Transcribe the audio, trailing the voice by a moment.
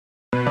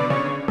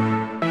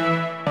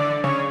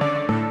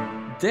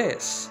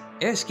This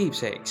is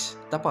Keepsakes,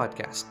 the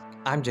podcast.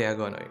 I'm Jay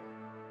Agonoy.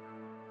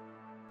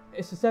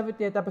 It's the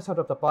 70th episode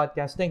of the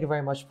podcast. Thank you very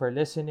much for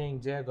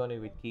listening. Jay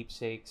Agonoy with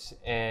Keepsakes.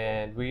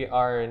 And we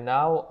are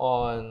now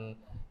on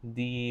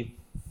the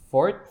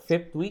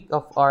fifth week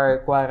of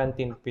our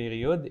quarantine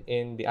period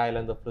in the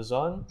island of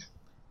Luzon.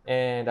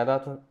 And a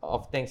lot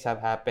of things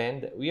have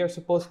happened. We are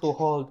supposed to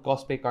hold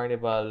Cosplay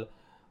Carnival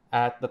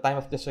at the time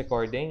of this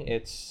recording.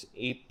 It's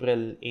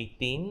April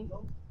 18.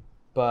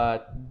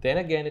 But then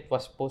again, it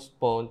was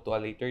postponed to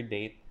a later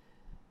date.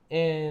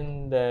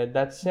 And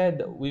that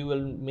said, we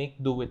will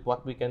make do with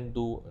what we can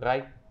do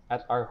right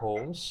at our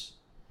homes.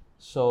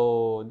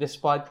 So this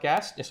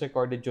podcast is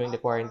recorded during the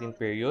quarantine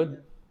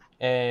period.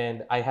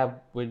 And I have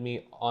with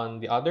me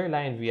on the other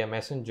line via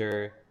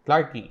Messenger,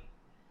 Clarky.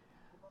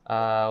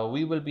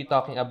 We will be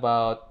talking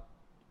about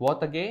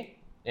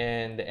Wotagei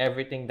and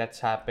everything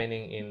that's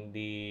happening in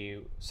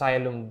the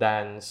Silum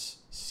dance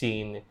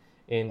scene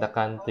in the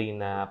country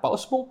na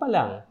pausbong pa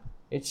lang.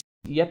 It's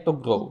yet to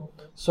grow.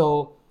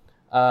 So,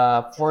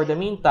 for the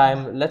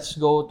meantime, let's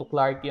go to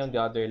Clarky on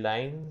the other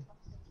line.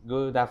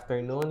 Good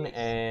afternoon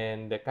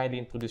and kindly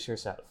introduce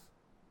yourself.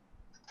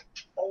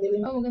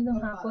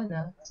 Magandang hapon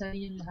sa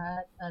inyong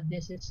lahat.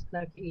 This is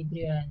Clark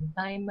Adrian.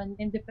 I'm an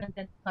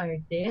independent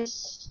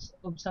artist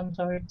of some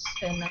sorts,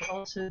 and I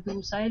also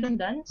do silent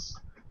dance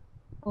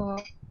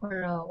or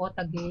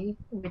Wotagei,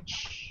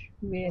 which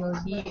will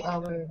be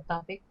our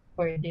topic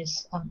for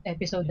this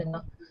episode.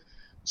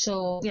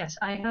 So, yes,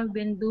 I have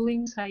been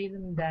doing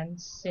silent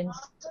dance since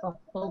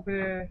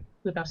October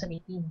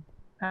 2018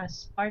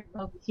 as part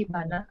of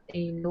Hibana,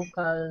 a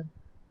local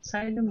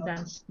silent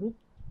dance group.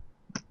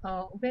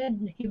 With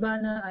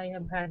Hibana, I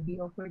have had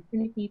the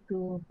opportunity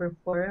to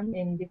perform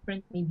in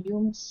different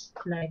mediums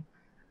like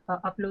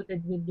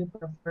uploaded video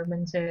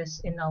performances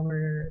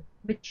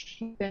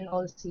which you can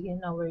all see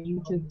in our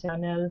YouTube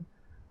channel,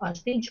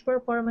 stage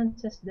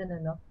performances din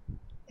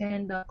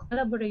and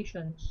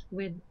collaborations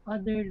with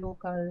other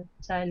local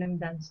silent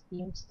dance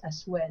teams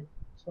as well.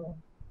 So,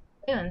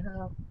 ayan,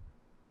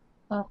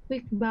 a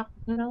quick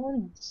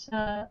background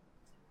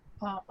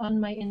on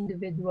my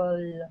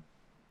individual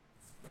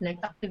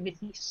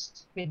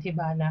activities with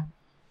Hibana.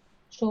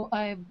 So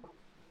I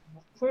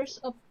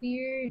first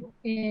appeared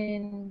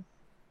in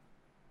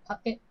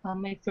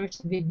my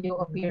first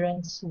video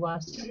appearance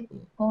was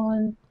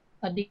on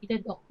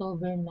dated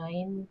October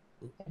 9.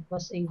 It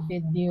was a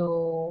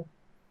video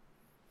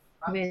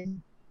with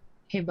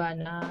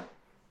Hibana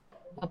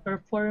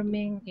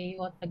performing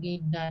a Wotagei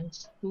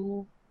dance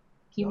to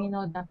Kimi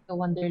no Daka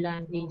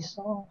Wonderland, a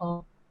song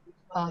of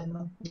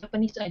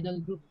Japanese idol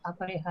group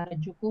Akare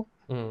Harajuku.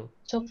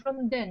 So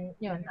from then,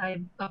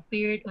 I've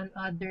appeared on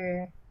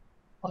other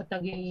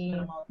Wotagei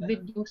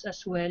videos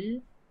as well.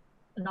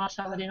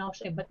 Nakasama din ako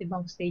sa iba't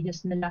ibang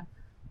stages nila.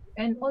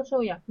 And also,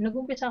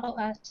 nag-umpisa ako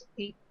as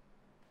a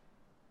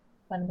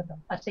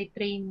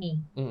trainee.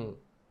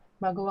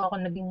 Bago ako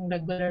naging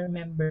regular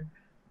member.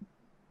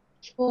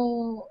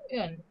 So,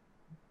 yun.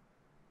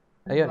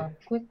 Ayun.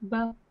 Quick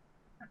back.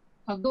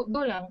 Go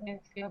lang if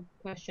you have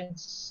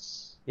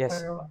questions.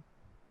 Yes.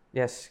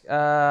 Yes.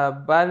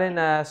 Bale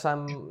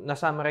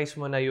na-summarize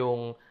mo na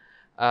yung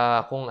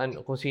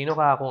kung sino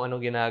ka, kung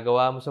anong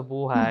ginagawa mo sa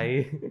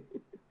buhay.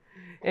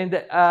 And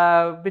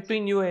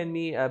between you and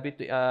me,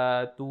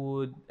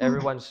 to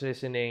everyone's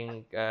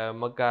listening,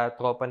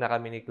 magka-tropa na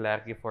kami ni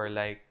Clarky for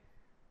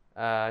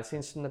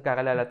since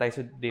nagkakalala tayo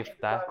sa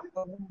DIFTA.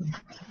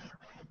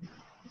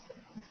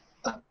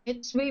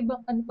 It's way back,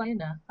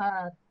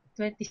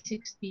 2016.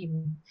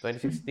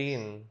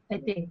 2016. I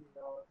think.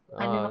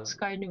 Animax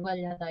Carnival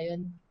yata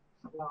yun.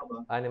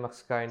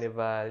 Animax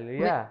Carnival,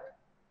 yeah.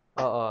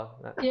 Oo.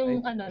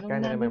 Yung nung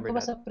nandun ka pa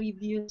sa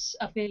previous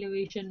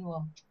affiliation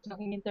mo,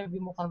 nung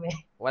in-interview mo kami.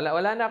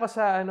 Wala na ako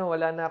sa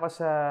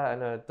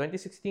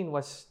 2016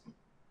 was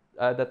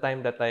the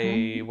time that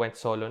I went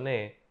solo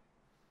na eh.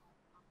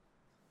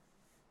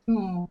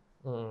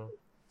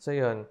 So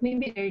yun.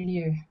 Maybe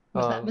earlier.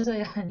 Basta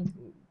yan.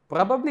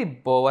 Probably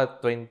BOA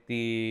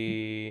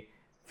 2015.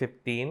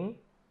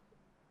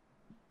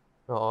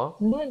 Oo.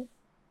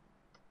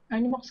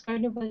 Animax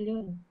Carnival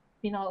yun.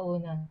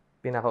 Pinakauna.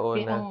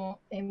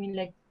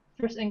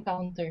 First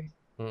encounter.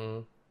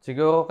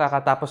 Siguro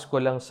kakatapos ko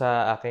lang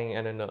sa aking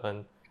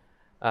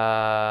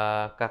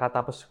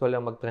kakatapos ko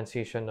lang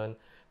mag-transition noon.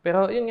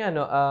 Pero yun nga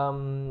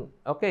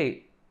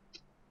okay.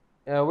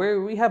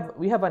 We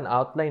have an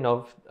outline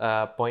of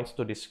points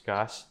to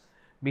discuss.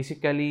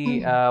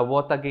 Basically,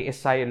 Wotagei is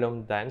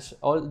Silum dance.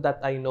 All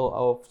that I know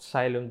of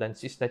Silum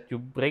dance is that you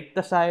break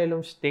the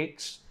Silum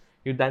sticks,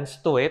 you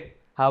dance to it,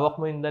 hawak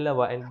mo yung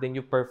dalawa, and then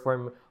you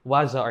perform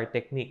waza or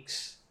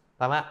techniques.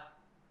 Tama?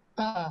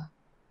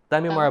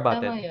 Tell me more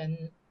about it. Tama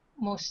yun,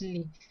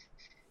 mostly.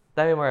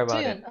 Tell me more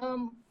about it.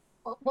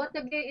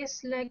 Wotagei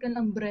is like an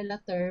umbrella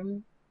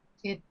term.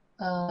 It,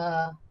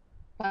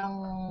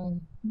 pang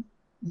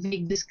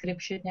vague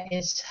description niya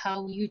is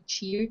how you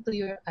cheer to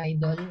your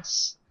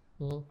idols.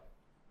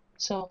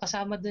 So,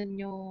 kasama dun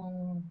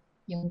yung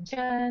yung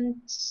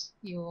chants,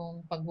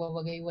 yung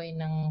pagwawagayway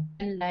ng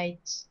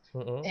lights,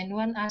 Mm-mm. and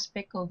one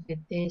aspect of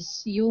it is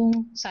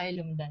yung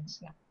Xylem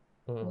dance nga,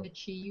 Mm-mm.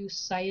 which you use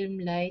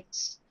Xylem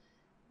lights,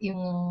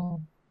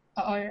 yung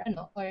or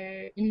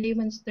in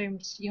layman's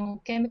terms, yung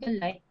chemical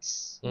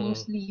lights Mm-mm.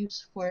 mostly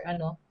used for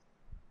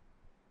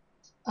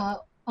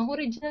ang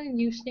original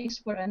use niya is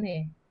for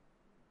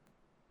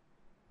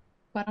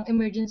parang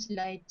emergency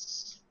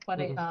lights,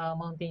 Mm-mm.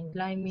 mountain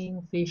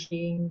climbing,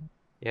 fishing.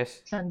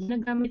 Yes. Saan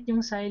ginagamit yung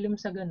Xylem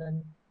sa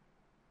ganun.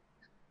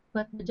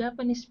 But the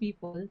Japanese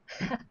people,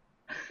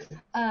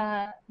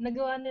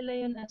 nagawa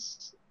nila yun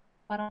as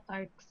parang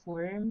art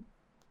form,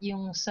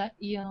 yung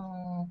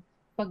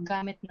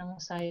paggamit ng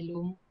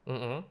Xylem,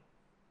 Mm-mm.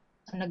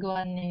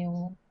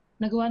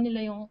 nagawa nila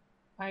yung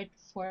art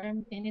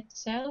form in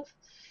itself.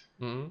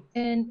 Mm-mm.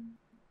 And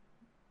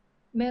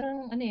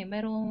merong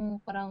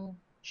parang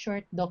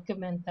short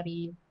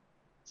documentary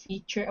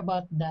feature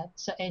about that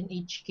sa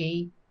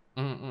NHK.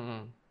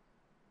 Mm-mm.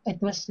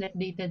 It was like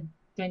dated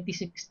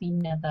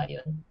 2016 yata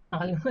yun.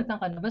 Nakalimutan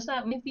ko na.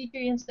 Basta may feature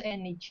yan sa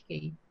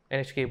NHK.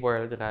 NHK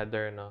World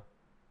rather, no?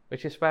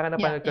 Which is parang Yeah,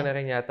 napanood ko yeah. na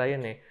rin yata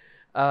yun eh.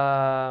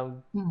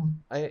 Um, Hmm.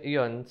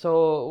 Yun.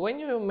 So, when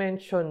you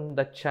mention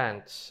the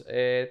chants,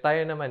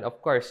 tayo naman,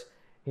 of course,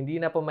 hindi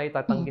na po may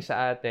tatanggi Hmm.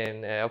 sa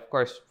atin. Of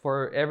course,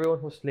 for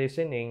everyone who's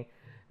listening,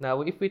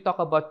 now, if we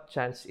talk about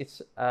chants,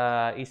 is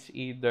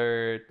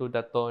either to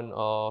the tone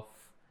of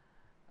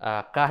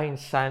Kahin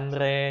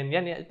Sanren.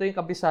 Ito yung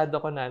kabisado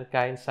ko na,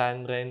 Kahin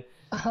Sanren.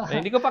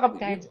 Hindi ko pa,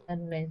 Kahit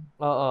saan rin.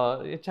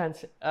 oo, yung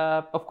chants,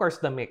 of course,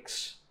 the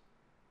mix.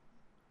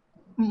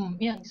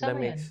 Yan, The kasama yan.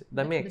 mix. The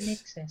The mix.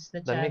 mixes, the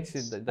The mix,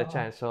 chants. the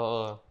chance. So,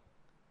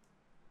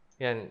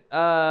 yan.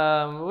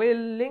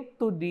 We'll link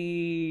to the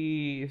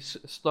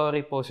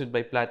story posted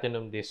by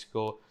Platinum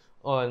Disco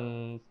on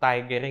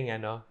tigering,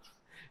 ano.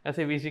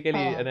 Kasi basically,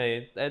 Oo.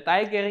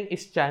 tigering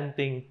is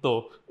chanting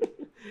too.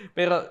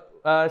 Pero,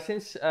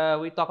 since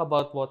we talk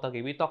about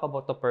Wotagei, we talk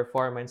about the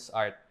performance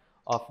art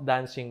of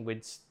dancing with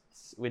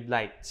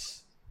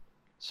lights.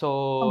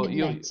 So, With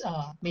lights,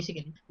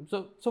 basically.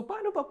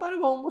 paano ba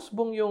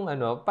umusbong yung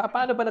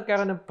paano ba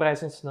nagkaroon ng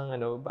presence ng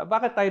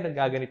bakit tayo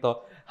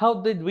nagaganito? How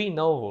did we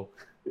know?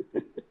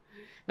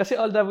 Kasi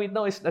all that we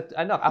know is that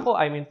ako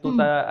I mean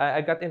Hmm. I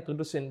got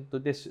introduced into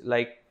this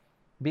like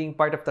being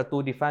part of the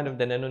 2D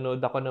fandom, then nanonood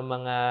ako ng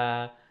mga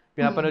Hmm.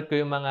 pinapanood ko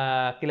yung mga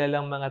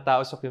kilalang mga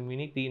tao sa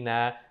community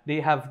na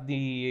they have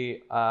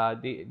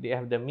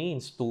the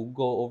means to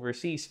go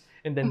overseas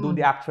and then do the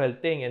Hmm. actual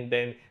thing, and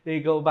then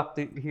they go back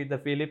to here the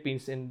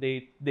Philippines and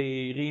they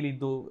really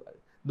do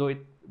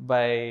it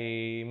by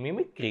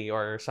mimicry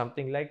or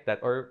something like that,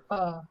 or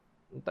Oo.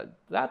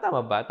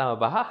 tama ba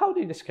how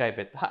do you describe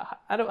it,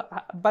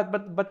 ba't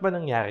ba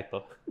nangyari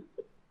to?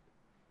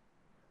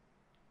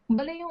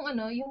 Bale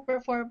yung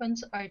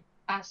performance art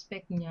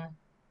aspect niya,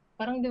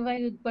 parang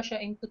divided pa siya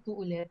into two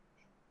ulit.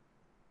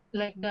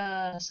 Like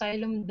the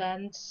Xylem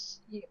dance,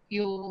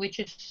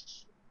 which is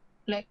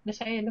like the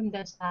Xylem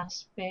dance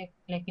aspect,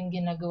 like yung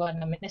ginagawa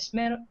namin, is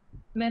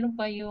meron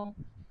pa yung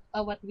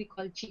what we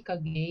call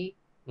Chikagay.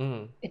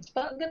 Mm. It's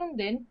pa ganun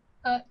din,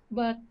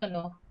 but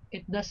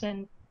it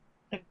doesn't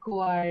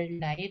require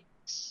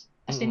lights,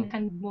 as in Mm.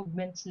 hand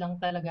movements lang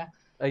talaga.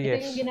 Ito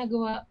yung Yes.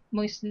 ginagawa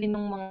mostly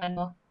ng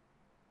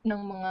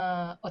mga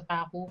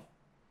otaku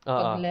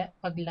Oo.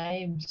 pag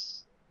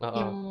lives. Oo.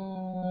 Yung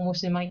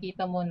mostly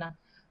makikita mo na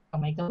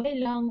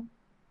kamay-kamay lang,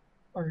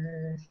 or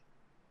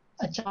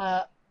at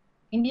saka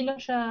hindi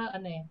lang siya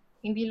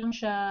hindi lang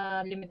siya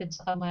limited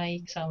sa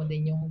kamay, kasama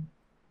din yung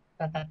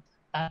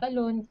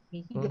tatalon, Mm.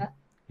 hihiga.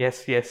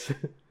 Yes, yes.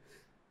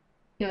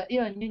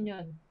 Yun.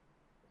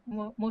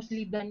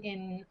 Mostly done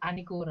in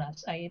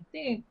Anikuras. I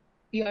think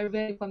you are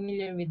very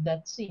familiar with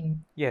that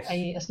scene. Yes.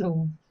 I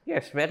assume.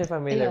 Yes, very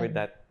familiar with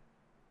Ayun. that.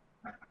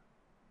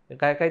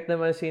 Kahit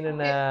naman sino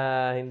na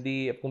Eh,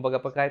 hindi, kumbaga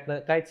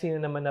kahit sino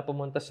naman na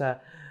pumunta sa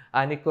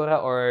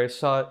Anikura or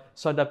saw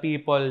the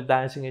people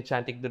dancing and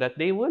chanting to that,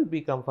 they will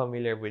become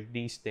familiar with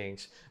these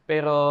things.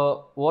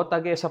 Pero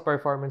Wotage sa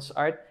performance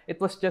art,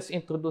 it was just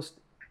introduced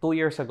 2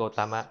 years ago,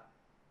 tama?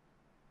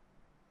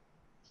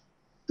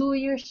 2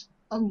 years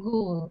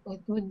ago,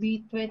 it would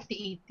be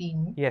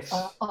 2018. Yes.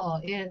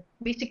 It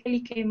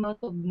basically came out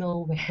of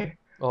nowhere.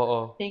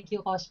 Oo. Thank you,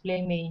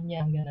 Cosplay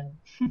Mania, ganun.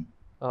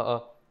 Oo.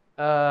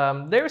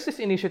 There was this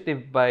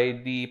initiative by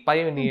the Hmm.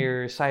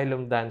 pioneer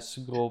Xylem dance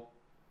group,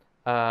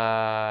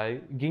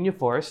 Ginyu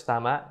Force,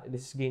 tama?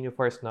 This is Ginyu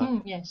Force,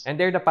 no? Yes. And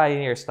they're the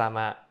pioneers,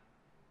 tama?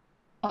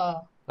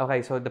 Uh,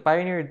 Okay, so the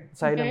pioneer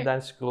Xylem very,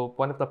 dance group,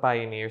 one of the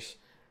pioneers,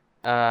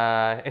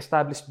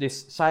 established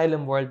this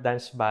Xylem World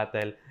Dance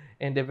Battle,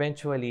 and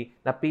eventually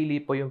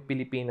napili po yung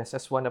Pilipinas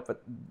as one of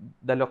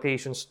the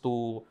locations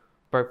to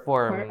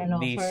perform for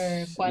these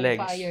legs,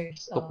 qualifiers.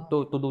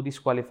 to do these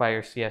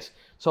qualifiers, yes.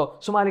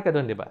 So, sumali ka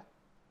doon, di ba?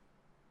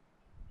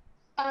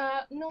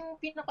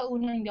 Nung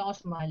pinakauna hindi ako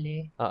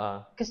sumali. Oo.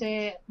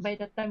 Kasi by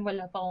that time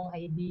wala pa akong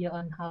idea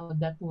on how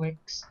that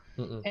works.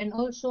 Mm-mm. And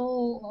also,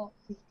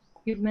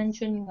 you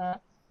mentioned nga,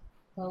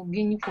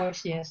 Guinea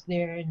Force, yes,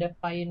 they're the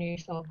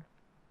pioneers of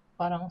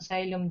parang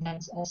Xylem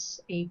dance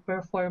as a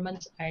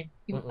performance art,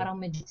 yung Mm-mm. parang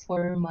medyo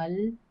formal,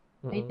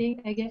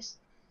 Mm-mm. I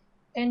guess.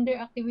 And their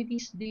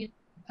activities date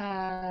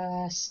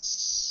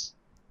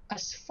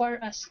as far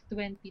as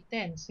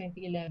 2010s,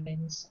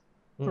 2011s,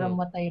 from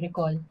Mm-mm. what I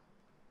recall.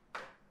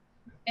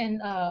 And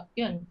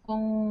yun,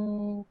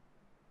 kung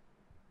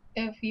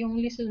if yung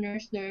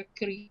listeners they're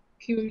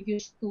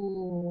curious to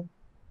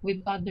with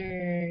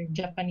other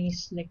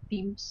Japanese like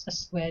teams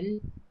as well.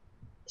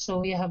 So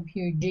we have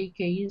here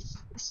JK's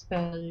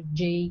spelled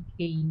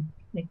JK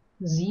like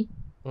Z.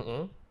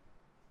 Mm-mm.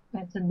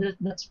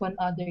 That's one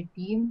other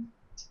team.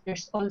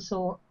 There's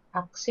also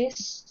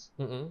Axis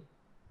Mm-mm.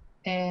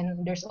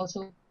 and there's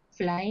also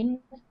Flying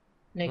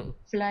like Mm-mm.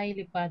 fly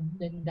lipad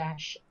then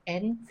dash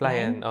N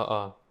Flyan, line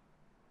oo.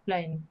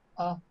 Flying.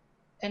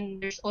 And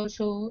there's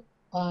also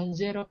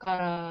Zero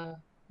Kara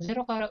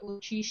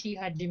Uchishi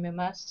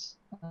Hajimemas.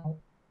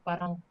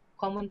 Parang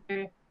common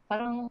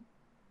parang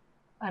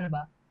ano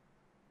ba?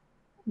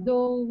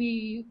 Though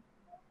we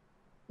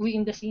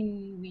in the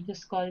scene we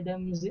just call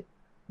them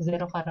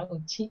Zero Kara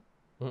Uchi.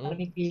 Mm-mm.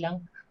 Parang ikli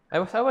lang. I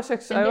And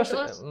there's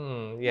was,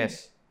 also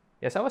yes.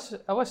 Yes, I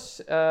was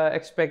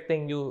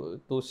expecting you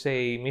to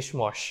say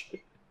Mishmosh.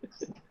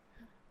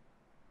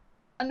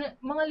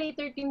 mga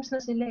later teams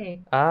na sila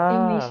eh. Yung Ah,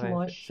 okay.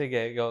 Mishmosh.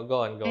 Sige, go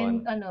on, go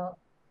on.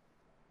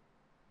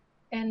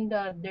 And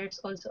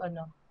there's also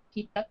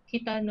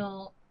Kita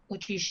no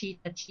Uchishi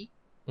Tachi.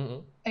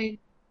 Mm-mm.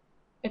 Ay,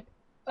 et,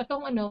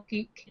 Atong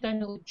Kita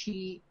no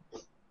Uchi,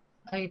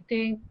 I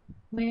think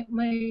may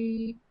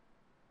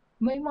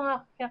mga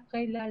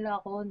kakilala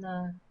ko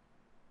na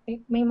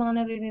may mga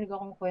narinig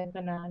akong kwento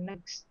na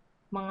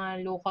mga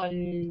local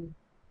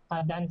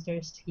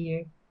dancers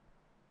here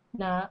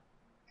na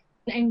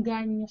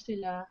naengganyo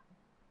sila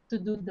to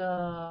do the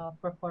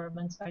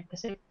performance art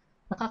kasi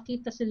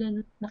nakita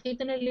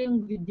nila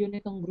yung video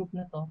nitong group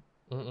na to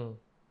Mm-mm.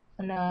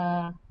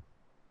 na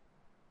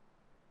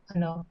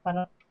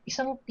parang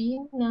isang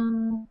team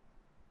ng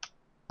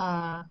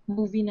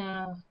movie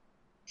na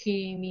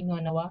Kimi no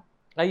Nawa.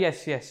 Ah,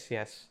 yes, yes,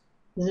 yes.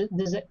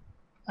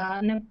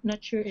 I'm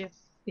not sure if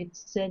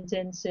it's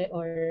Zenzense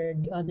or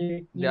the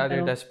other The team,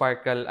 other, pero the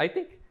Sparkle.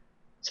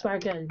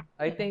 Sparkle.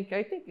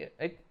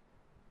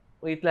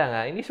 Wait lang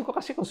ah. Inisip ko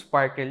kasi kung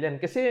Sparkle yan.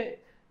 Kasi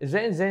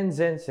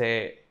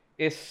Zense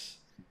is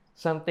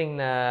something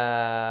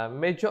na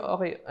medyo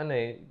okay,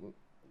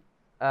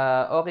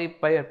 okay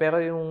pa yun. Pero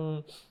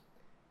yung,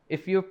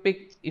 if you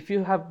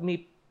have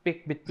me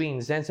pick between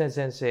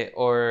Zense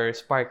or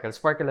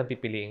Sparkle ang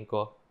pipiliin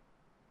ko.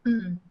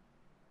 Mm.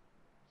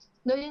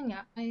 No, yun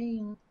nga,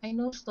 I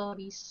know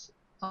stories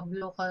of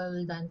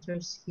local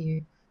dancers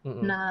here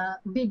Mm-mm.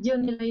 na video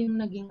nila yung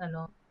naging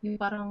yung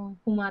parang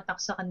pumatak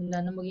sa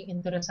kanila na maging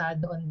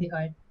interesado on the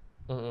art.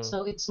 Mm-mm.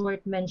 So it's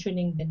worth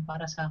mentioning din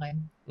para sa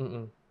akin.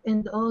 Mm-mm.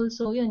 And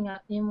also, yun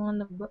nga, yung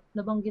mga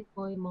nabanggit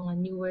ko, yung mga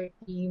newer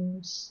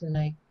teams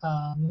like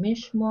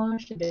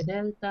Mishmosh, The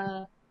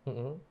Delta,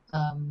 Mm-mm.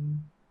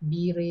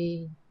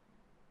 B-Ray,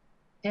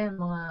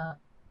 mga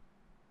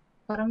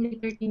parang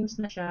later teams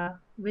na siya,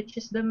 which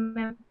is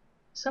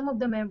some of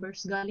the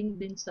members galing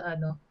din sa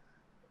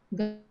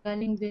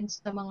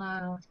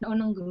mga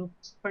naunang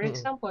groups. For Mm-mm.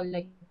 example,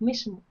 like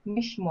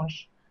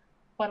Mishmosh,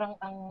 parang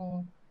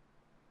ang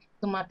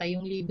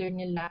yung leader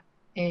nila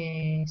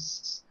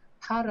is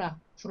Hara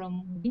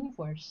from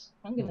Uniforce.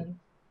 Ang ganun.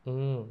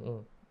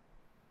 Mm-mm.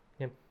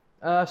 Yeah.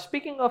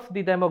 Speaking of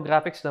the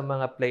demographics ng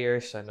mga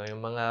players,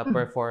 yung mga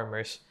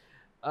performers,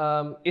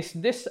 is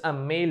this a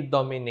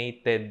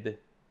male-dominated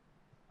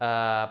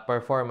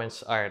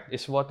performance art?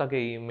 Is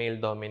Wotagei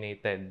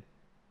male-dominated?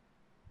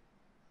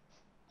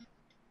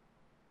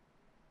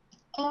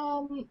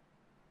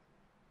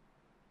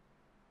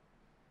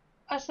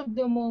 As of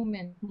the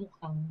moment,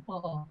 mukhang,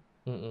 oo.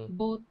 Mm-mm.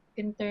 Both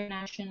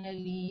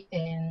internationally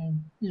and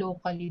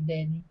locally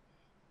din.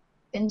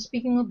 And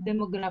speaking of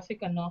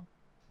demographic,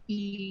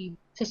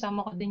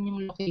 sasama ko din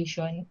yung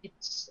location.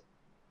 It's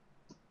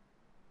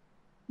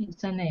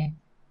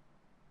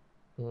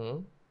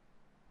Mm-hmm.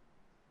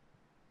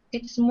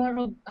 It's more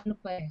of,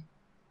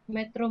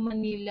 Metro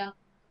Manila,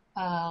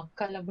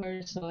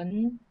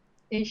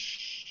 Calabarzon-ish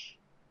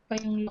pa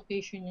yung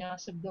location niya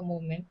as of the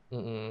moment.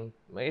 Mm-mm.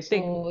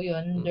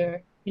 Yun,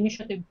 their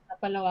initiative na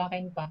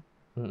palawakin pa.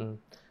 Mm-mm.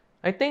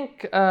 I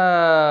think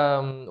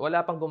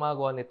wala pang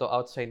gumagawa nito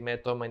outside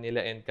Metro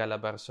Manila and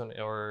Calabarzon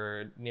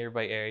or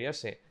nearby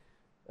areas eh.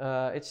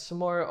 It's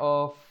more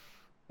of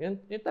yun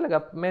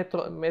talaga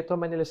Metro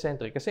Manila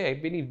centric kasi I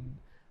believe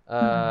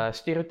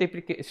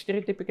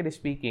stereotypically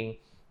speaking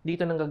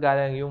dito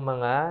nanggagaling yung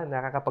mga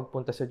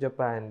nakakapagpunta sa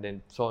Japan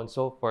then so on and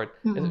so forth.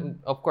 And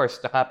of course,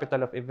 the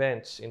capital of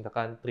events in the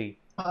country,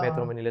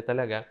 Metro Manila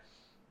talaga.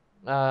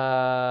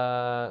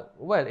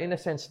 Well, in a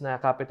sense na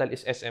capital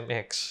is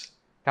SMX.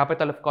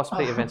 Capital of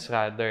cosplay events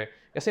rather.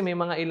 Kasi may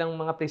ilang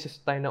mga places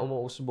tayo na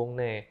umuusbong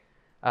na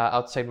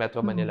outside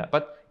Metro Manila.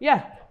 But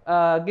yeah,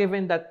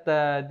 given that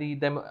the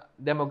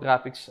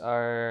demographics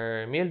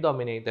are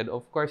male-dominated,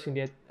 of course,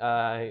 hindi,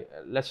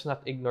 let's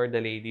not ignore the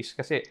ladies.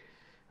 Kasi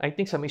I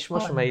think sa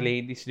Mishmosh may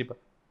ladies, di ba?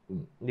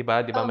 'Di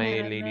ba? 'Di ba Oh,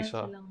 may meron ladies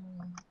so. silang,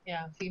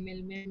 yeah,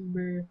 female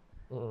member.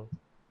 Mm.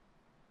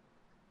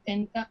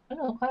 And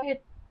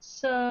kahit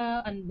sa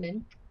ano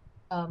din,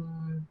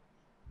 um,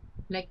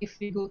 like if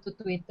we go to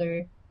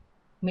Twitter,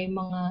 may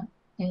mga,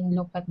 and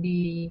look at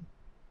the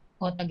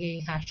Wotagei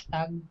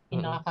hashtag, Mm.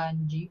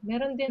 pinaka-kanji.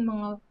 Meron din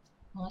mga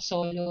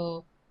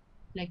solo,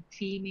 like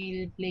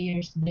female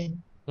players din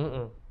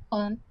Mm.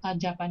 on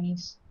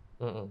Japanese.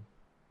 Mm.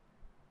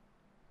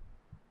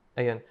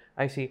 Ayun,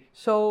 I see.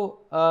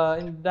 So,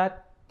 in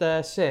that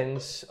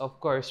sense, of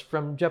course,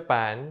 from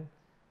Japan,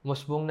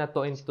 musbong na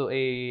to into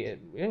a,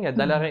 yun nga,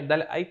 Mm.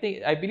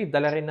 I believe,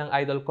 dala rin ng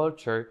idol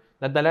culture,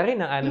 nadala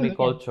rin ng anime Yeah.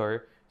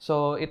 culture.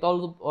 So,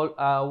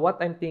 what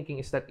I'm thinking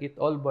is that it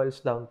all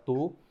boils down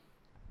to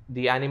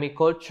the anime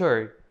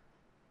culture,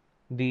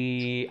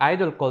 the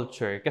idol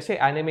culture. Kasi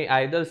anime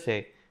idols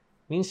eh.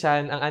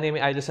 Minsan, ang anime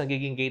idols ang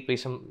nagiging gateway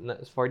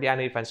for the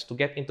anime fans to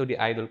get into the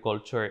idol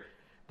culture.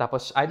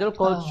 Tapos, idol Oh.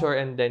 culture,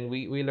 and then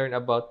we learn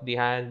about the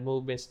hand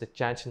movements, the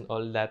chants, and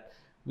all that.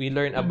 We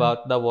learn Mm.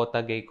 about the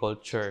Wotagei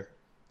culture.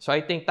 So, I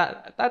think,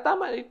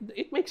 tama,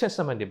 it makes sense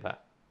naman, di ba?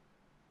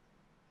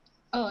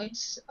 Oh,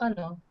 it's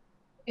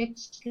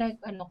like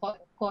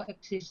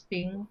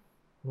coexisting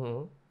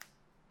Mm-hmm.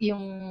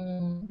 yung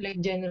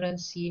like general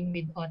scene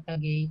with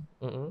Otage.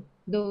 Mm-hmm.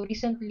 Though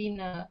recently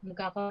na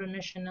nagkakaroon na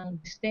siya ng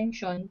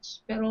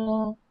distinctions,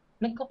 pero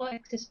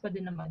nagko-coexist pa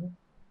din naman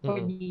for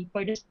Mm-hmm.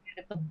 the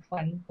spirit of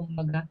fun,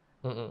 kumbaga.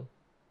 Mm-hmm.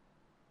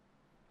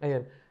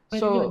 Ayun.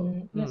 Well, So,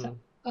 yun,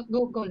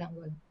 go lang,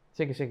 go lang.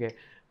 sige, sige.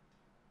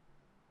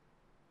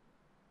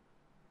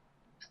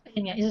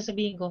 Ayun nga,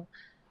 isasabihin ko,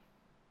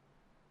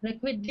 like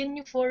with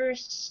Ginyu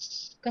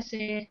Force,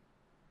 kasi,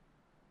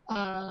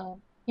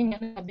 yun nga,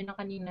 sabi na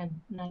kanina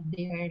na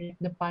they are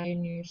like the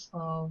pioneers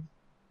of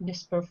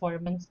this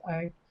performance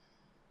art.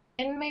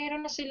 And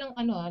mayroon na silang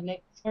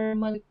like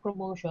formal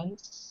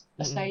promotions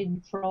Mm-hmm.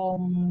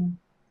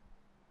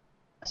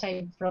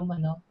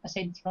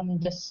 aside from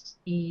just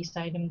the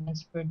Silent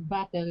Dance Bird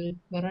Battle,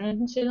 meron na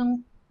din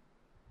silang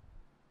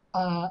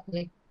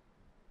like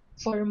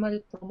formal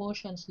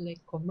promotions like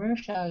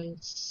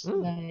commercials,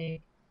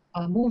 like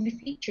movie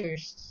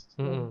features.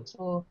 Mm-hmm.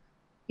 So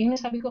yung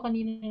nasabi ko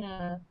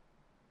kanina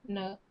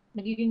na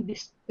nagiging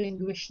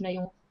distinguished na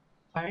yung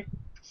art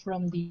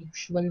from the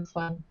usual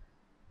fun,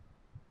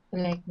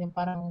 like yung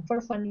parang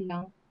for fun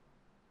lang.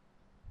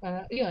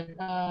 Yun,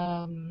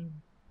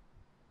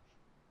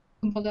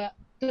 kumbaga,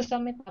 to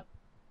sum it up,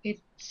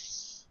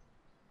 it's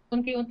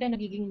unti-unti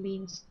nagiging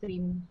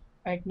mainstream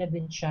art na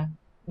din siya.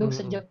 Though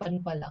sa Mm-hmm. Japan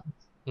pa lang.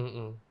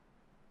 Mm-hmm.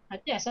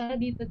 At yeah, sana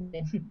dito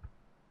din.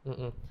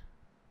 Mm-hmm.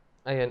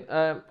 Ayun.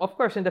 Of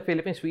course, in the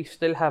Philippines, we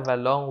still have a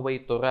long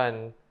way to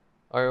run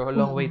or a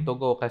long way to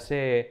go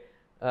kasi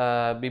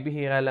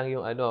bibihira lang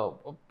yung ano.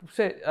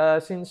 Kasi,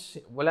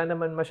 since wala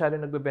naman masyado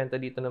nagbebenta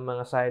dito ng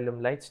mga Xylem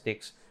light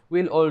sticks,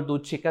 we'll all do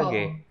Oo.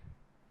 Chikage.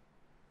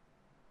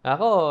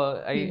 Ako,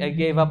 I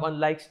gave up on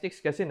light sticks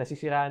kasi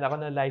nasisiraan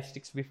ako ng light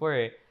sticks before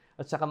eh.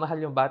 At saka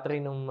mahal yung battery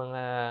ng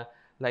mga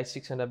light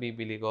sticks na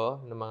nabibili ko,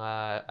 ng mga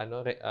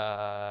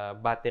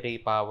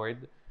battery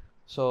powered.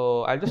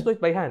 So, I'll just do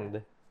it by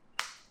hand.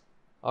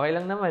 Okay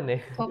lang naman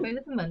eh. Okay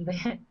na naman.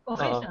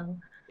 Okay Oo.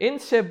 lang. In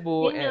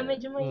Cebu, Yun nga,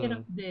 medyo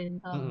mahirap din.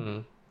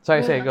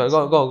 Sorry, Go sorry. lang, Go, go,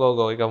 sorry. go, go,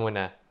 go. Ikaw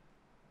muna.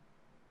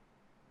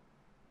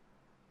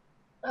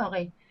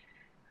 Okay.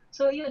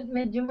 So yun,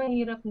 medyo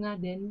mahirap nga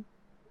din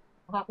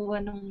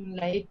makakuha ng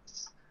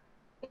lights.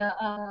 Kaya,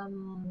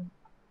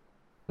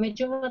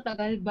 medyo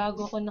matagal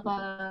bago ako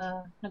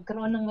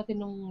nagkaroon ng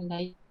matinong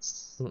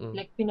lights. Mm-mm.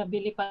 Like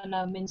pinabili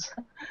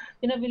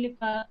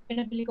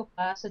ko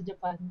pa sa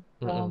Japan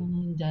Mm-mm. from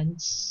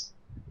Jans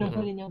nung Mm-mm.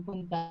 huli niyang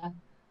punta.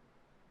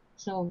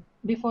 So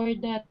before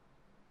that,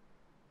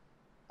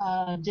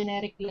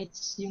 generic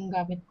lights yung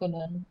gamit ko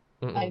noon.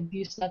 Mm-mm. I've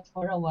used that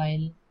for a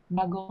while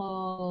bago ko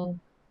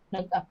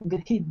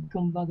nag-upgrade,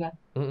 kumbaga.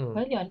 Mm-mm.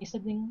 Well, yun, isa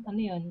ding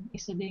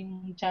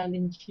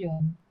challenge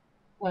yun.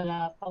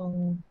 Wala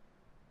pang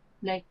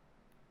like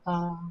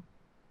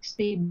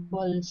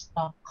stable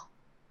stock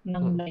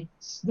ng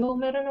lights. Though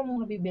meron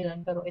namang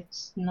mabibilan, pero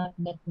it's not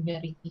that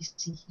very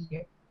easy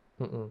here.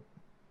 Mm-mm.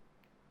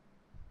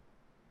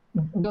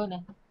 Go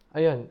na.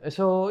 Ayun.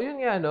 So,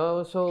 yun nga,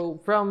 no? So,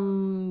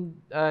 from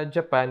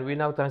Japan, we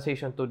now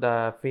transition to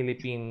the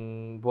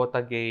Philippine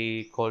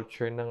Wotagei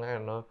culture ng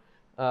ano.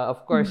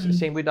 Of course,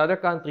 same with other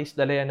countries,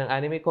 dala yan ng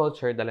anime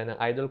culture, dala ng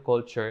idol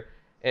culture.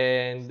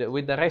 And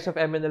with the rise of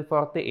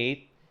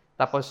MNL48,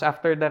 tapos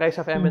after the rise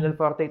of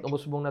MNL48,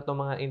 umusbong na itong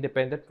mga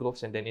independent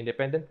groups and then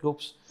independent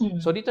groups.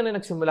 So, dito na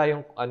nagsimula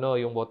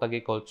yung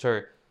Wotagei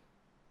culture.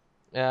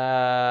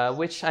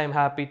 Which I'm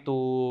happy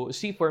to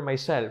see for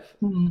myself.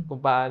 Kung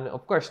paano,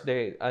 of course,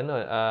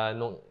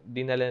 nung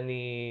dinala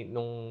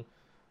nung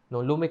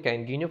Lumika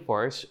and Ginyu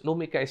Force,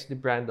 Lumika is the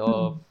brand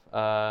of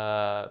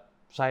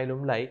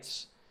Xylem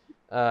Lights.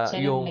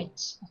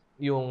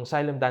 Yung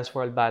Xylem Dance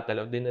World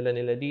Battle, dinala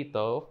nila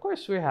dito. Of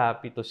course, we're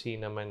happy to see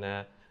naman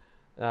na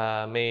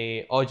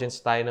may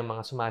audience tayo ng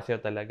mga sumasayaw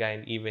talaga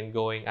and even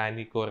going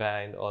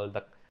Anikura and all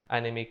the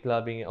anime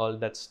clubbing and all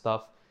that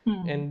stuff.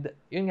 Mm. And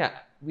yun nga,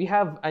 we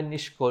have a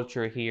niche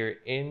culture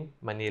here in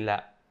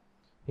Manila.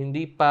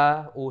 Hindi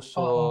pa Oo.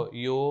 uso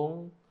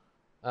yung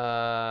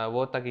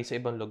Wotagei sa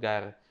ibang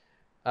lugar.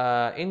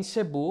 In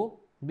Cebu,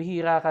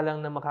 bihira ka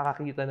lang na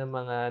makakakita ng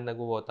mga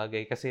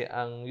nag-Wotagei kasi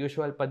ang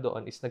usual pa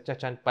doon is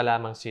nagcha-chant pa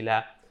lamang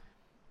sila.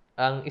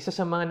 Ang isa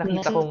sa mga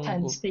nakita Nasa kong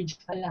chant stage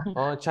pa lang.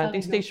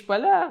 chanting Hanggang, stage pa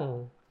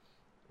lang.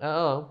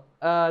 Oo.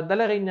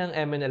 Dala rin ng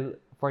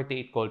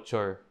MNL48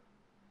 culture.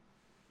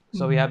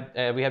 So mm.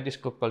 we have this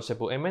group called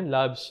Cebu MN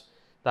Loves.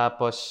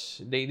 Tapos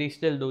they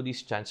still do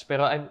these chants.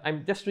 Pero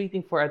I'm just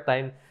waiting for a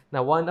time na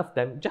one of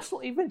them, just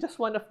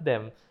one of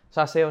them,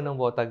 sasayaw ng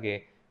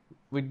Wotage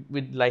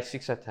with light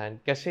sticks at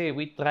hand. Kasi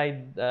we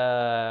tried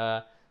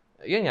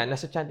yun nga,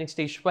 nasa chanting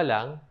stage pa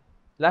lang.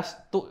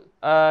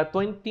 2019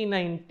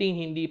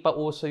 hindi pa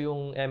uso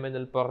yung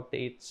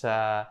MNL48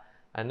 sa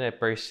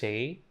per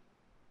se.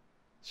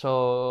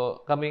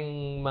 So,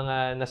 kaming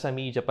mga nasa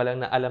media pa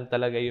lang na alam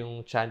talaga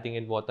yung chanting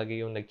and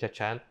Wotage yung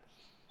nagcha-chant.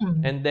 Mm.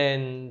 And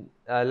then,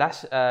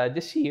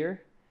 this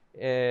year,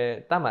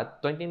 tama,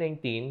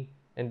 2019,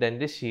 and then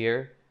this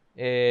year,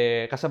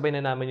 kasabay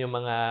na namin yung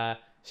mga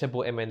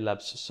Cebu MN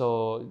Labs.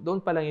 So,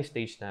 doon pa lang yung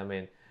stage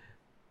namin.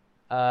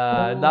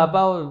 Oh.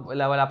 Davao,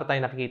 wala pa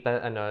tayong nakikita,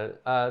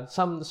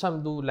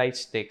 some do light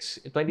sticks.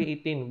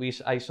 2018,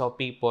 I saw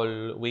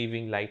people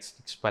waving light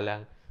sticks pa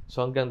lang. So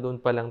hanggang doon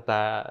pa lang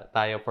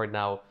tayo for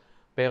now.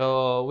 Pero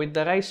with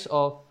the rise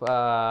of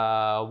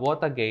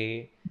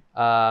Wotagei,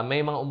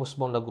 may mga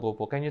umusbong na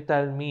grupo. Can you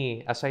tell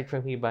me, aside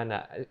from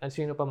Hibana,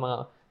 sino pa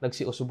mga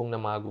nagsiusubong na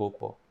mga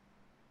grupo?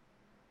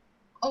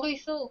 Okay,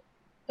 so,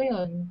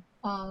 ayun.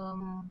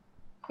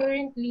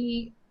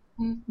 Currently,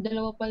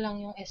 dalawa pa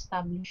lang yung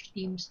established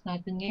teams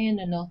natin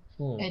ngayon, ano.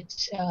 Hmm.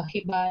 It's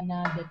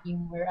Hibana, the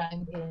team where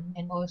I'm in,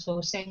 and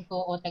also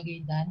Senko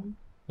Otagaydan.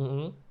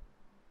 Mm-hmm.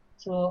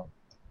 So,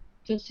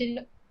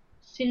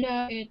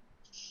 sila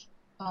it's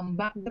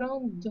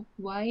background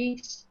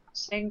wise,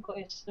 Senko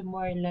is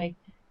more like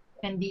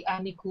and the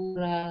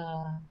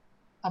Anikura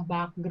a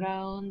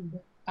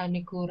background,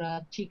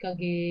 Anikura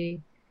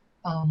Chikage,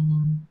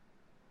 um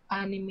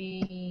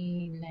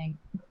anime like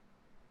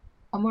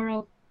more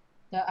of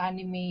the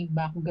anime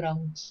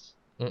backgrounds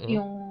Mm-hmm.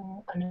 yung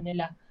ano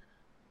nila.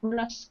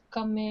 Plus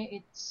kami,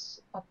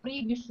 it's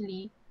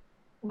previously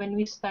when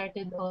we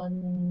started on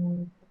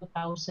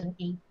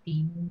 2018,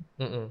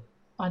 Mm-hmm.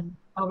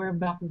 our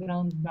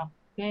background back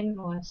then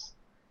was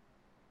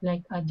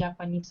like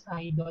Japanese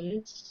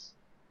idols.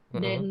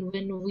 Mm-hmm. Then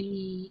when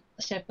we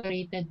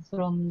separated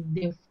from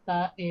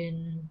DIFTA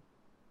in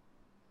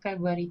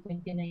February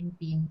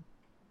 2019,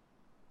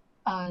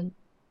 uh,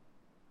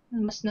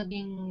 mas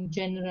naging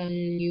general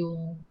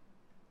yung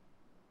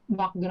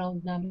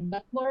background namin,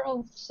 but more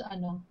of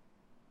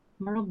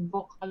more of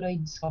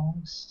Vocaloid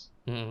songs.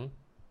 Mm-hmm.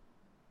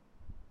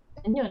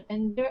 And yun,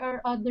 and there are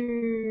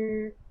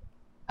other,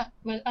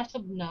 well, as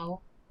of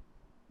now,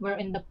 we're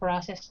in the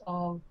process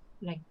of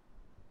like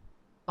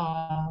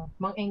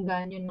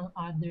mang-engganyo ng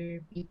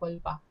other people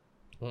pa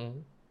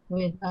Mm-hmm.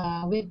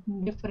 with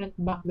different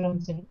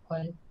backgrounds and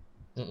all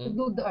to Mm-hmm.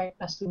 do the art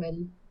as well.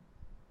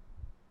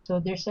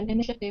 So there's an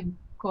initiative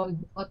called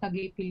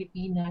Wotagei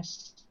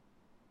Pilipinas,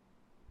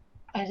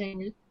 as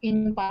in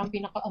parang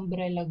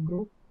pinaka-umbrella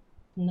group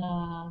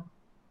na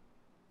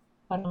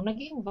parang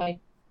nag-invite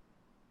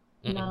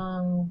Mm-hmm.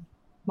 ng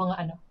mga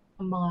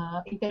mga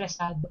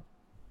interesado.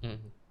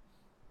 Mm-hmm.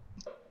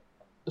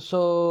 So,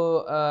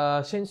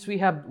 since we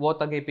have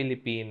Wotagei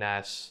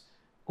Pilipinas,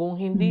 kung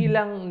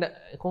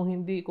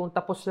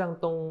tapos lang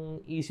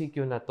tong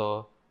ECQ na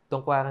to,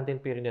 tong quarantine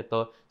period na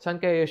to,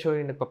 saan kayo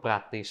usually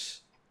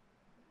nagpa-practice?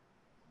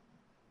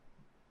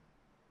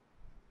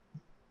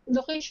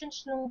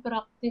 Locations ng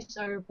practice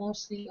are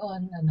mostly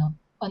on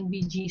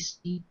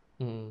BGC.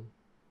 Mm.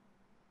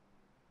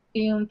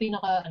 Yung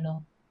pinaka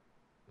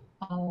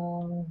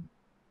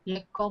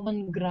like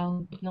common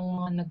ground ng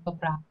mga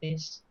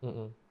nagpa-practice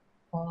Mm.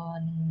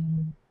 on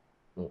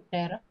Mm.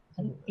 Terra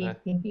Ah,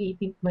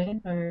 18 ba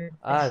yun? Or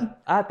Terra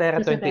sa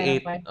Terra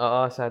 28. Park.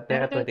 Oo, sa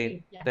Terra Terra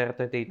 28. 28, yeah. Terra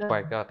 28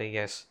 Park. Doon. Okay,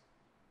 yes.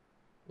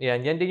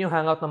 Yan din yung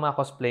hangout ng mga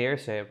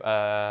cosplayers eh.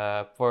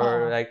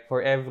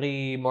 For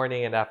every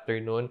morning and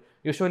afternoon.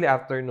 Usually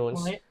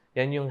afternoons, Mga,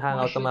 yan yung mga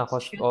hangout ng mga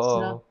shoots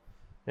lang. Oo.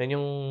 Yan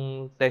yung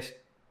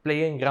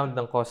playing ground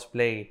ng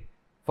cosplay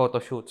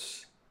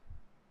photoshoots.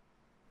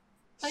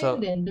 Ayun So,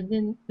 din,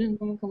 doon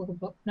kami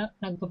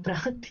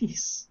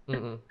nagpa-practice.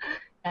 mm.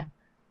 Yeah.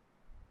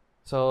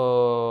 So,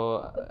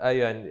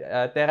 ayun,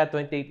 Terra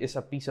 28 is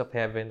a piece of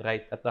heaven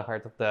right at the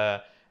heart of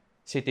the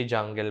city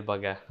jungle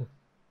baga.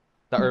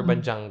 The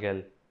urban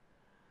jungle.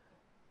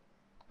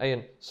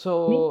 Ayun.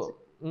 So,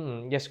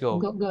 yes, go.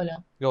 Go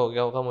lang. Go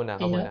ka muna,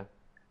 ka muna.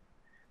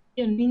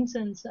 Yun,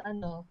 minsan sa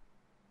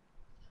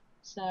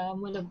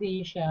Mall of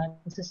Asia,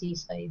 sa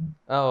seaside.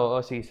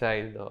 Oo,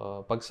 seaside.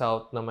 Oo. Pag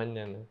south naman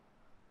yan.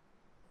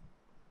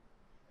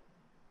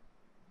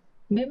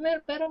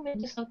 Pero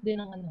medyo south din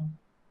ang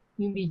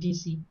yung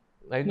BGC.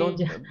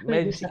 Medyo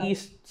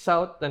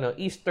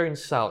eastern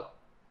south.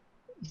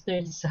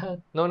 Eastern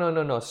south. No.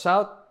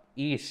 South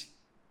east.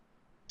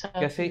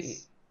 Kasi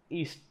Southeast.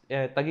 east,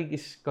 Taguig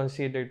is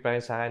considered pa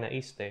rin sa akin na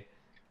east eh.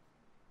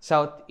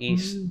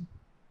 Southeast Mm.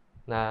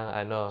 ng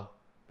ano.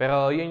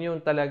 Pero yun yung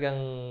talagang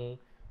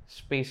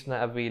space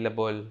na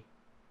available.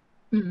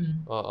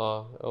 Mm. Oo.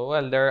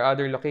 Well, there are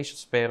other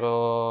locations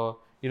pero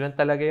yun lang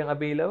talaga yung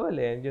available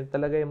eh. Yun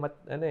talaga yung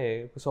ano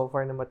eh, so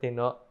far na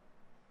matino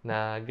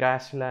na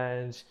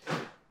grasslands.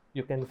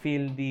 You can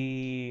feel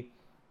the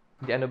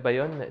ano ba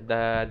yun?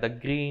 The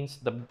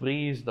greens, the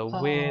breeze, the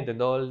wind, Oo. and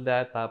all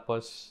that.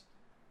 Tapos,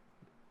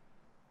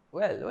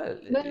 well, Well,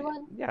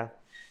 yeah.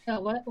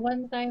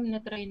 one time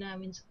na try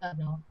namin sa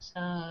ano,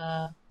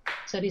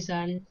 sa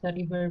Rizal, sa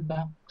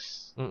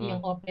Riverbanks, Mm-mm.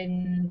 yung open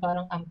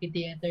parang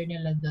amphitheater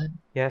nila doon.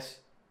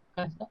 Yes.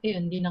 Kaso,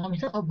 ayun, hindi na kami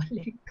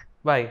nakabalik.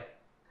 Bye.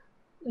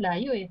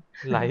 Layo eh.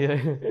 Layo.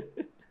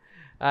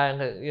 Ah,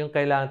 yung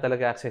kailangan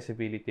talaga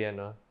accessibility,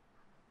 ano?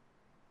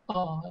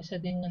 Oo, isa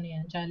din ano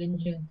yan,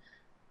 challenge yun.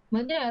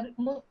 Manya,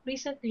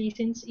 recently,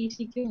 since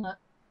ECQ nga,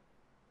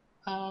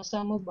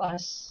 some of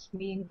us,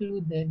 me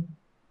included,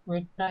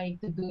 were trying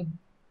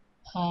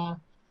uh,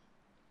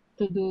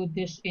 to do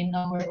this in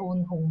our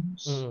own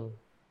homes. Mm.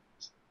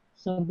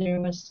 So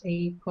there was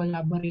a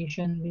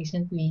collaboration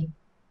recently,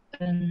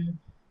 and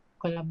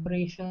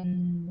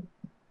collaboration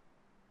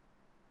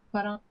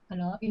parang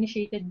ano,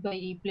 initiated by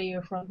a player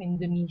from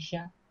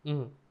Indonesia.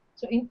 Mm.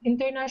 So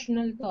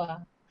international to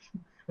ah.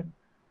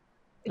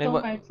 And Itong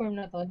what art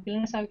form na to, di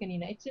lang nasabi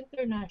kanina, it's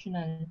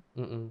international.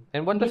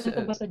 And what Hindi does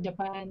lang to basta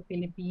Japan,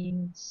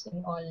 Philippines,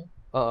 and all.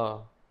 oo.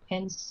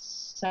 Hence,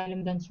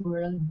 Silent Dance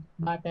World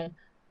Battle.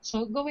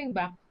 So going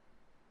back,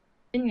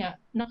 yun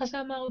nga,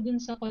 nakasama ko dun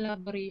sa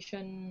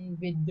collaboration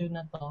video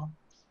na to.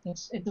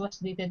 It was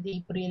dated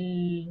April,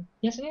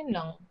 yes, ngayon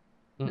lang,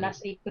 Mm.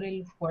 last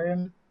April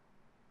 4,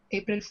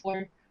 it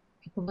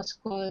was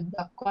called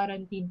a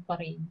quarantine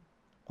parade.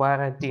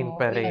 Quarantine So,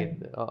 parade.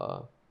 ayun, Oo.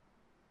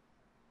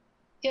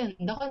 yun,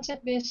 the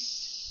concept is,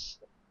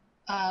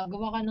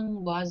 gawa ka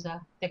ng waza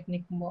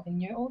technique mo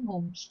in your own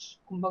homes.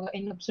 Kumbaga,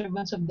 in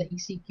observance of the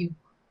ECQ.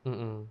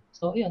 Mm.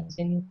 So, yun,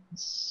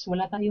 since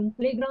wala tayong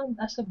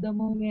playground as of the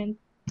moment,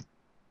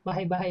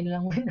 bahay-bahay na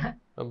lang muna.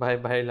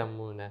 Bahay-bahay lang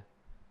muna.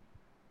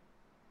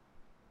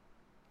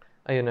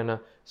 Ayun ano.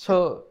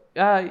 So,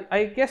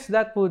 I guess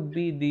that would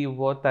be the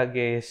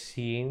Wotagei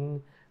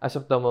scene as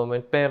of the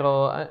moment.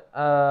 Pero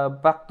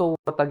back to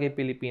Wotagei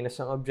Pilipinas,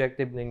 ang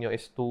objective ninyo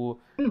is to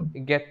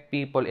get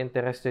people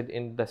interested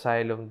in the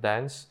Xylem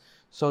dance.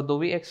 So, Ah, do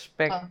we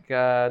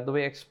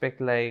expect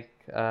like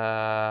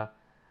na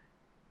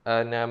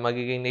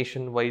magiging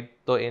nationwide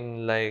to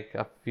in like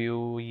a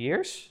few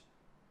years?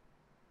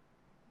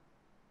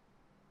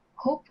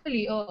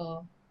 hopefully,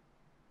 oo.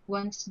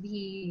 Once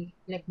the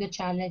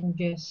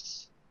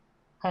challenges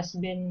has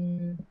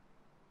been,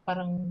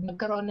 parang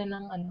nagkaroon na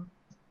ng ano,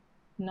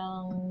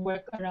 ng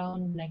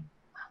workaround like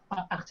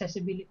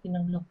accessibility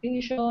ng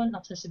location,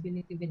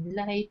 accessibility with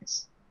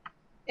lights,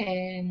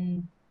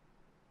 and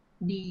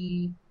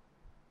the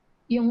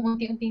yung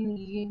unti-unting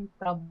nagiging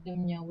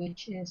problem niya,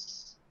 which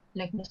is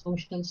like the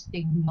social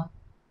stigma.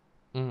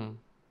 Mm.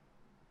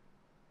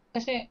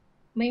 Kasi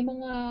may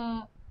mga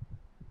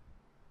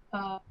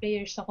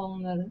players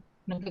akong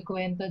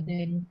nagkikwento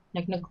din,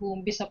 like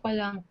nag-uumpisa pa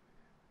lang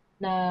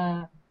na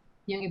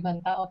yung ibang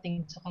tao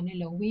tingin sa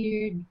kanila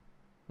weird,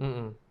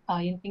 Mm.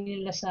 yung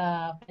tingin nila sa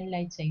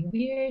panlights ay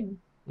weird,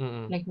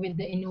 Mm. like with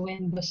the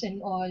innuendos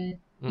and all,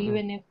 Mm.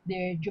 even if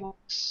their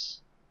jokes,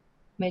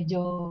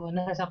 medyo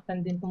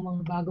nasasaktan din tong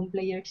mga bagong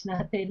players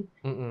natin.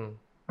 Mm.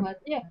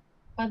 But yeah,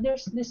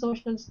 there's the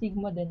social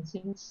stigma din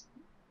since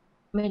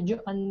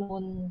medyo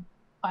unknown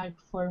art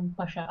form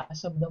pa siya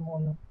as of the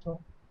moment.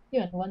 So,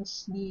 yun,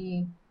 once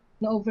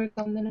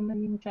na-overcome na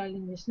naman yung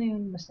challenges na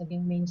yun, mas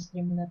naging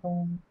mainstream na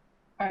tong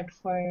art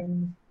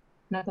form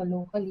na to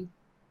locally.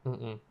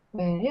 Mm.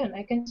 Well, yun,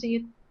 I can see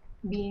it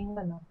being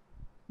a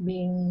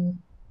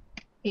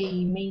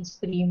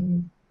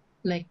mainstream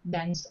like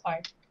dance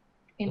art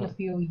in a Mm.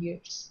 few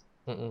years.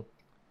 Mm.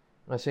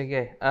 O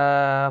sige.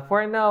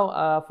 For now,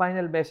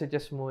 final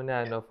messages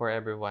muna no for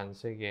everyone.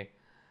 Sige.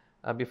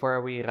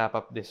 Before we wrap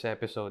up this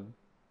episode.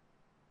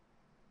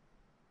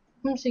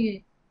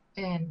 Sige.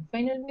 Ayan,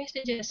 final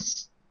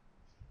messages.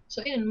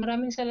 So, yun,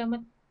 maraming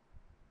salamat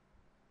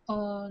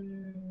on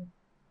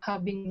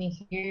having me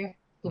here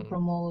to Mm.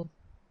 promote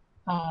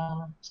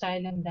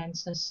silent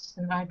dance as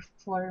an art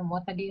form,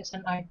 Wotagei as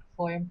an art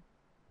form.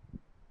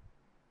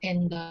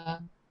 And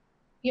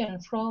yan,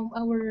 from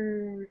our,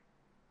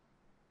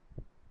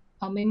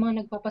 may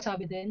mga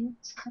nagpapasabi din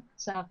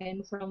sa akin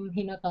from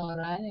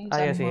Hinotora, yung Yan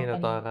sabi si mo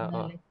Hinotora. kanina,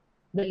 Oh. like,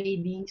 the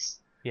ladies,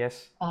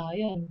 Yes.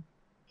 yan,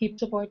 keep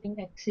supporting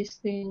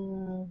existing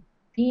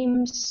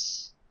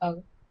teams,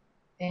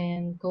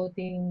 and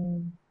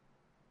quoting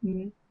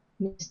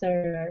Mr.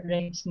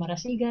 Rex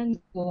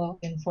Marasigan, go out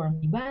and form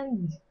a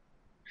band.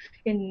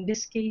 In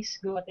this case,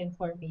 go out and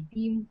form a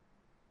team.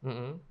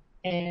 Mm.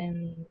 And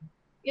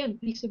yun,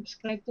 please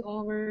subscribe to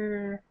our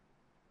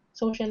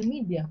social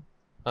media.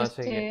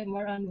 Sige. Kasi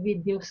more on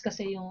videos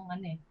kasi yung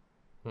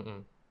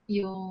Mm.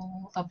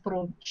 yung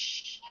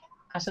approach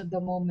as of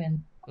the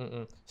moment.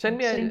 Send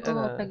me Send ko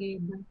ano, Wotagei.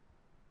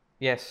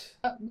 yes.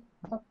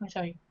 I'm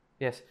sorry.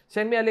 Yes.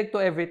 Send me a link to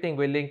everything.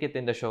 We'll link it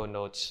in the show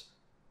notes.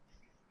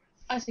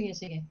 Sige,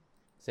 sige.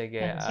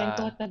 Sige. Yan, send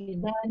ko Wotagei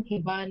Dan,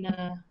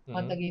 Hibana, Mm,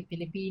 Wotagei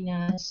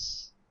Pilipinas,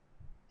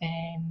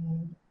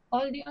 and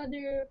all the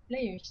other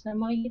players na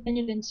makikita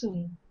nyo din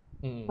soon.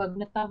 mm. Pag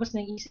natapos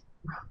ng isip.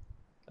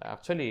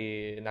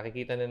 Actually,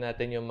 nakikita na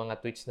natin yung mga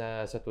tweets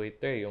na sa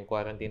Twitter, yung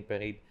quarantine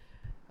parade.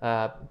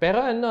 Pero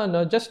ano,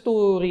 no, just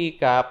to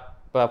recap,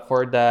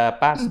 for the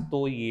past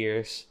 2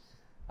 years,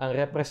 ang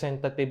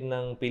representative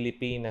ng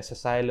Pilipinas sa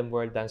Asylum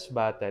World Dance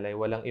Battle ay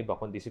walang iba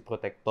kundi si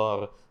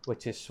Protector,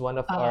 which is one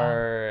of Ah,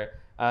 our,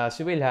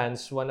 si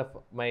Wilhans, one of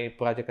my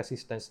project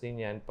assistants din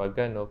yan pag,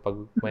 pag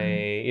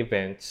may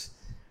events.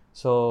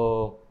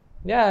 So,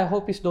 yeah, I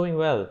hope he's doing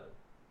well.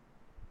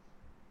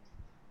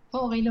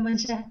 okay naman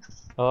siya.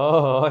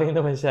 Oo, okay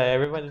naman siya.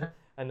 Everyone,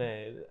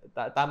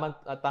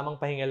 tamang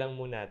pahinga lang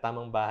muna,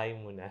 tamang bahay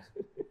muna.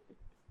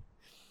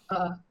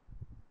 Oo.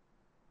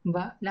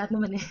 Lahat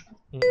naman eh.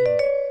 Mm-mm.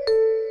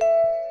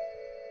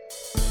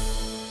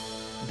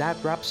 That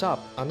wraps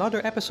up another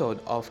episode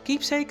of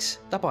Keepsakes,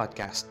 the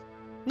podcast.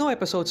 New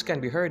episodes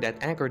can be heard at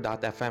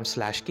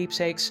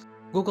anchor.fm/keepsakes,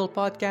 Google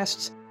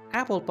Podcasts,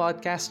 Apple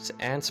Podcasts,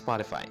 and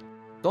Spotify.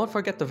 Don't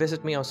forget to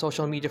visit me on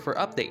social media for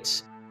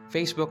updates.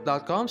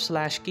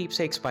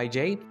 Facebook.com/keepsakes by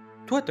Jay,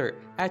 Twitter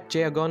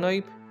 @jayagonoy,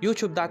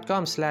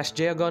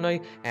 YouTube.com/jayagonoy,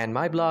 and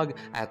my blog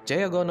at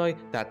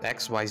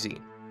jayagonoy.xyz.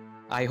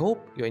 I hope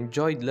you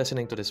enjoyed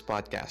listening to this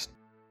podcast.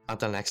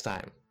 Until next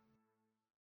time.